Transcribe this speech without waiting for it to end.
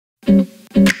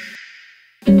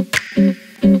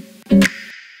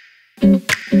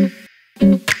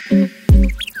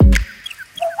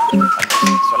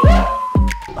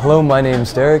Hello, my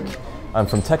name's Derek. I'm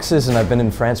from Texas and I've been in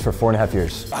France for 4.5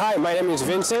 years. Hi, my name is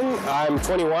Vincent. I'm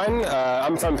 21.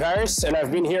 I'm from Paris and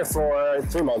I've been here for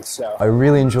 3 months now. I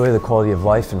really enjoy the quality of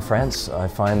life in France. I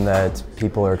find that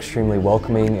people are extremely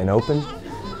welcoming and open.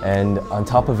 And on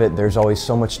top of it, there's always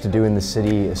so much to do in the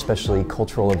city, especially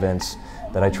cultural events,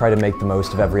 that I try to make the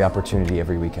most of every opportunity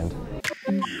every weekend.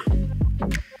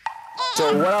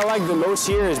 So what I like the most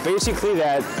here is basically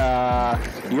that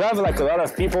you have like a lot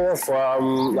of people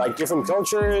from like different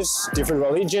cultures, different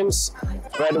religions,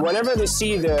 but whenever they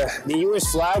see the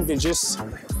US flag, they just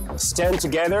stand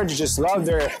together, they just love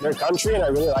their country, and I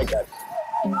really like that.